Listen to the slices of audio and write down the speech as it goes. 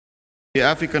The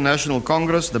African National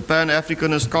Congress, the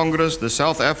Pan-Africanist Congress, the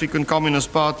South African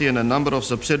Communist Party and a number of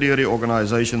subsidiary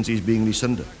organizations is being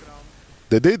rescinded.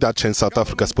 The day that changed South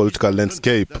Africa's political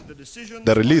landscape,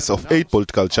 the release of 8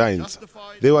 political giants.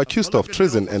 They were accused of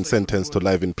treason and sentenced to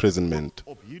life imprisonment.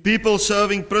 People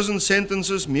serving prison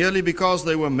sentences merely because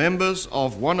they were members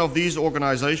of one of these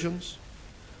organizations,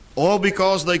 or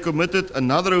because they committed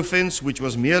another offense which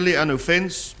was merely an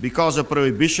offense because a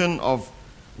prohibition of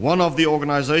one of the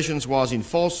organizations was in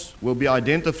force, will be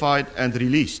identified and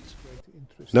released.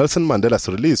 Nelson Mandela's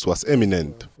release was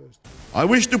imminent. I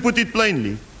wish to put it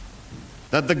plainly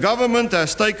that the government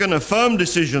has taken a firm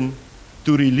decision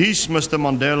to release Mr.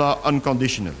 Mandela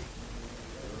unconditionally.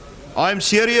 I am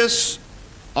serious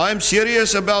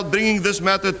about bringing this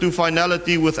matter to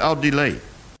finality without delay.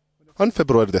 On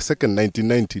February 2,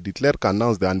 1990, de Klerk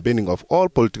announced the unbanning of all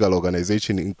political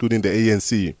organizations, including the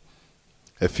ANC.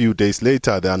 A few days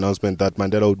later, the announcement that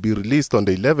Mandela would be released on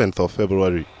the 11th of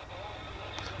February.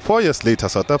 4 years later,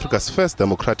 South Africa's first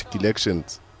democratic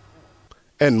elections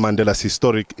and Mandela's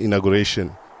historic inauguration.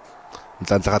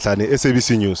 Mhlaba,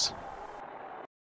 SABC News.